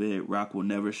a little bit. Rock will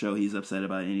never show he's upset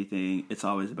about anything. It's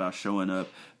always about showing up,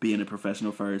 being a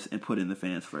professional first, and putting the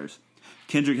fans first.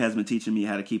 Kendrick has been teaching me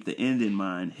how to keep the end in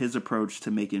mind. His approach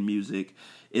to making music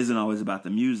isn't always about the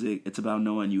music. It's about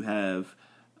knowing you have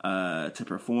to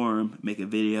perform, make a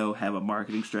video, have a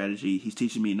marketing strategy. He's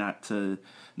teaching me not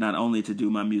only to do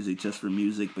my music just for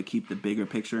music, but keep the bigger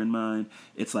picture in mind.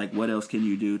 It's like, what else can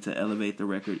you do to elevate the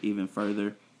record even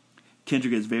further?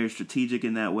 Kendrick is very strategic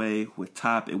in that way. With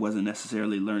Top, it wasn't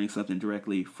necessarily learning something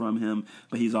directly from him,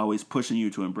 but he's always pushing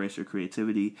you to embrace your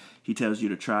creativity. He tells you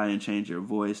to try and change your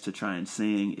voice, to try and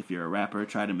sing. If you're a rapper,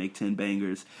 try to make 10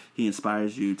 bangers. He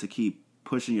inspires you to keep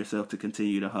pushing yourself, to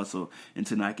continue to hustle and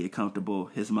to not get comfortable.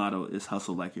 His motto is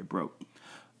hustle like you're broke.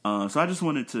 So I just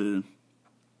wanted to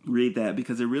read that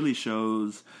because it really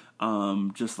shows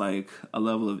just like a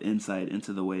level of insight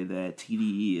into the way that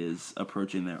TDE is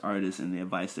approaching their artists and the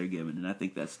advice they're giving, and I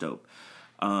think that's dope.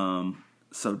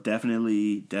 So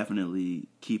definitely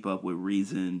keep up with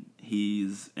Reason.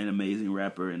 He's an amazing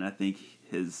rapper, and I think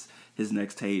his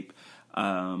next tape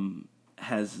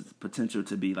has potential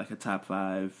to be like a top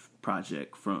 5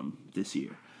 project from this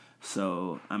year.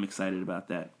 So I'm excited about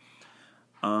that.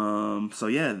 So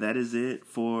yeah, that is it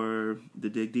for the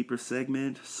Dig Deeper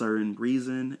segment. Certain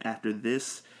Reason. After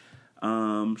this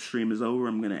stream is over,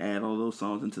 I'm going to add all those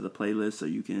songs into the playlist so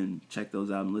you can check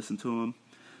those out and listen to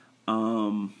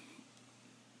them.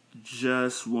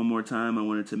 Just one more time, I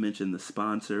wanted to mention the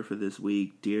sponsor for this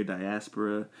week, Dear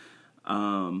Diaspora,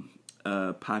 a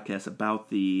podcast about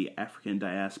the African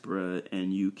diaspora,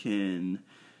 and you can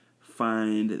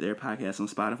find their podcast on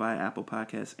Spotify, Apple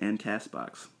Podcasts, and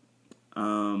CastBox.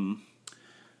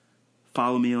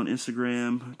 Follow me on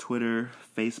Instagram, Twitter,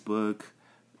 Facebook,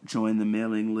 join the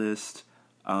mailing list.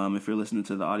 If you're listening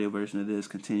to the audio version of this,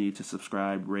 continue to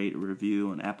subscribe, rate,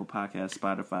 review on Apple Podcasts,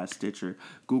 Spotify, Stitcher,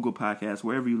 Google Podcasts,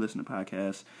 wherever you listen to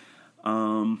podcasts.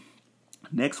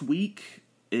 Next week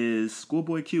is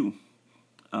Schoolboy Q.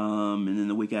 And then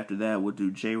the week after that, we'll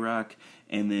do J-Rock.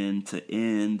 And then to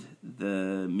end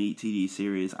the Meet TD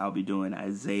series, I'll be doing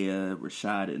Isaiah,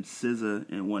 Rashad, and SZA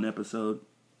in one episode.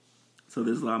 So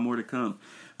there's a lot more to come.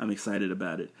 I'm excited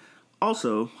about it.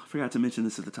 Also, I forgot to mention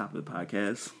this at the top of the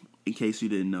podcast, in case you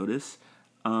didn't notice.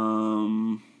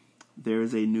 There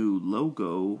is a new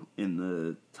logo in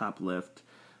the top left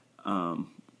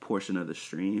portion of the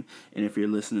stream. And if you're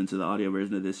listening to the audio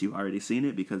version of this, you've already seen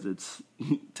it because it's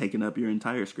taken up your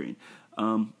entire screen.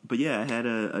 But yeah, I had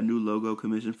a new logo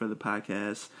commissioned for the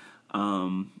podcast.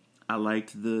 I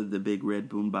liked the big red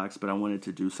boombox, but I wanted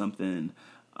to do something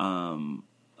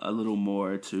a little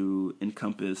more to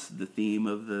encompass the theme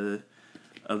of the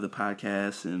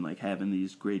podcast and like having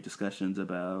these great discussions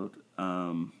about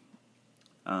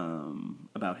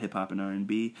hip hop and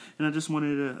R&B. And I just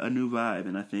wanted a new vibe.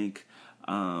 And I think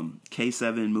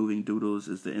K7 Moving Doodles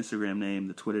is the Instagram name,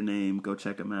 the Twitter name. Go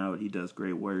check him out. He does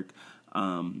great work.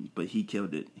 But he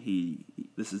killed it.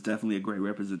 This is definitely a great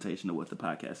representation of what the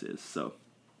podcast is. So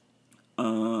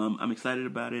I'm excited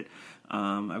about it.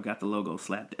 I've got the logo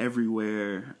slapped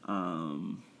everywhere.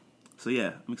 So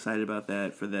yeah, I'm excited about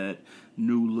that, for that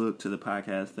new look to the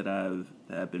podcast that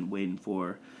I've been waiting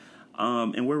for.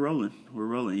 And we're rolling.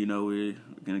 You know, we're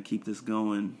gonna keep this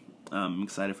going. I'm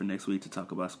excited for next week to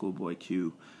talk about Schoolboy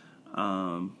Q.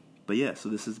 But yeah, so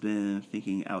this has been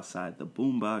Thinking Outside the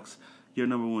Boombox, your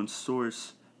number one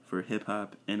source for hip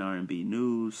hop and R&B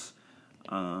news.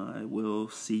 I will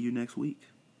see you next week.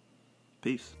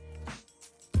 Peace.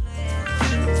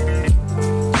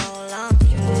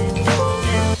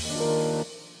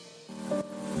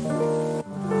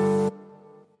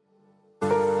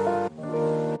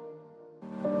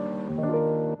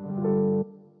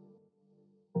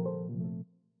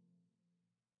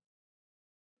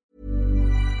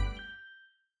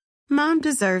 Mom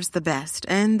deserves the best,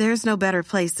 and there's no better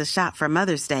place to shop for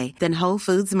Mother's Day than Whole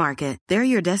Foods Market. They're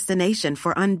your destination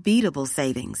for unbeatable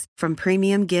savings, from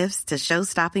premium gifts to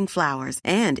show-stopping flowers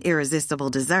and irresistible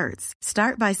desserts.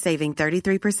 Start by saving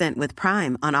 33% with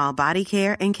Prime on all body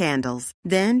care and candles.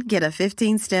 Then get a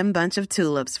 15-stem bunch of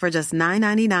tulips for just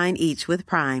 $9.99 each with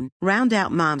Prime. Round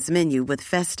out Mom's menu with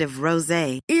festive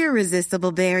rosé,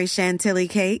 irresistible berry chantilly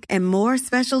cake, and more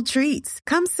special treats.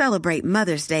 Come celebrate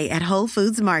Mother's Day at Whole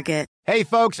Foods Market. Hey,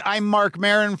 folks, I'm Mark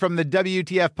Maron from the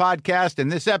WTF Podcast,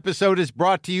 and this episode is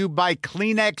brought to you by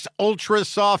Kleenex Ultra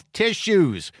Soft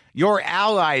Tissues, your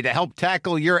ally to help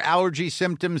tackle your allergy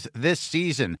symptoms this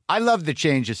season. I love the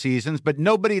change of seasons, but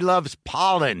nobody loves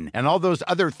pollen and all those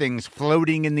other things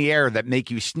floating in the air that make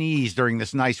you sneeze during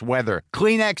this nice weather.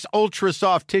 Kleenex Ultra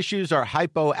Soft Tissues are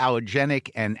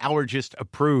hypoallergenic and allergist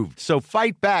approved, so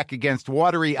fight back against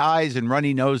watery eyes and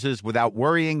runny noses without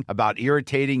worrying about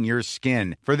irritating your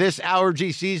skin. For this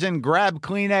allergy season, grab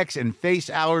Kleenex and face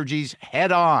allergies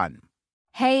head on.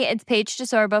 Hey, it's Paige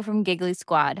DeSorbo from Giggly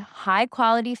Squad. High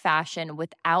quality fashion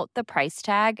without the price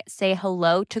tag. Say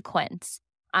hello to Quince.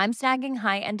 I'm snagging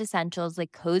high-end essentials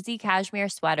like cozy cashmere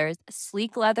sweaters,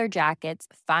 sleek leather jackets,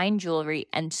 fine jewelry,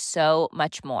 and so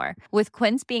much more. With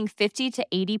Quince being 50 to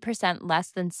 80%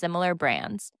 less than similar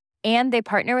brands. And they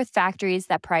partner with factories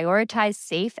that prioritize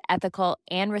safe, ethical,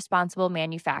 and responsible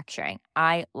manufacturing.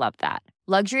 I love that.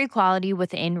 Luxury quality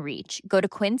within reach. Go to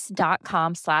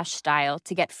quince.com/style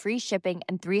to get free shipping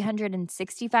and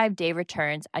 365-day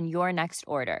returns on your next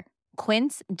order.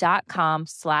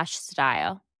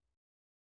 Quince.com/style.